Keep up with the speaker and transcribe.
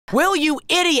Will you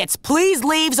idiots please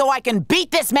leave so I can beat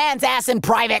this man's ass in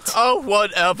private? Oh,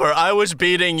 whatever. I was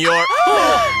beating your...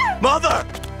 Mother!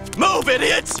 Move,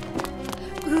 idiots!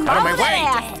 Out of my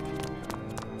way!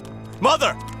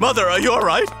 Mother! Mother, are you all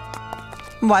right?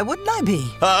 Why wouldn't I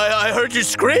be? I heard you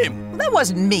scream. That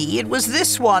wasn't me, it was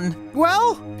this one.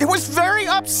 Well, it was very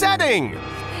upsetting.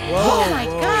 Oh my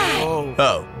God!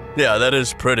 Oh, yeah, that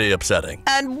is pretty upsetting.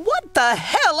 And what the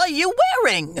hell are you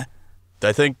wearing?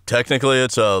 I think technically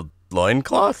it's a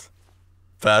loincloth?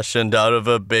 Fashioned out of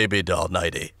a baby doll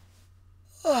nightie.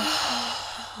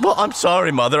 Well, I'm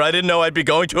sorry, Mother. I didn't know I'd be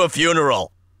going to a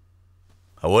funeral.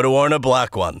 I would have worn a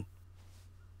black one.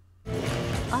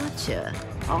 Archer,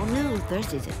 all new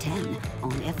Thursdays at 10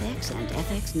 on FX and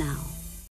FX Now.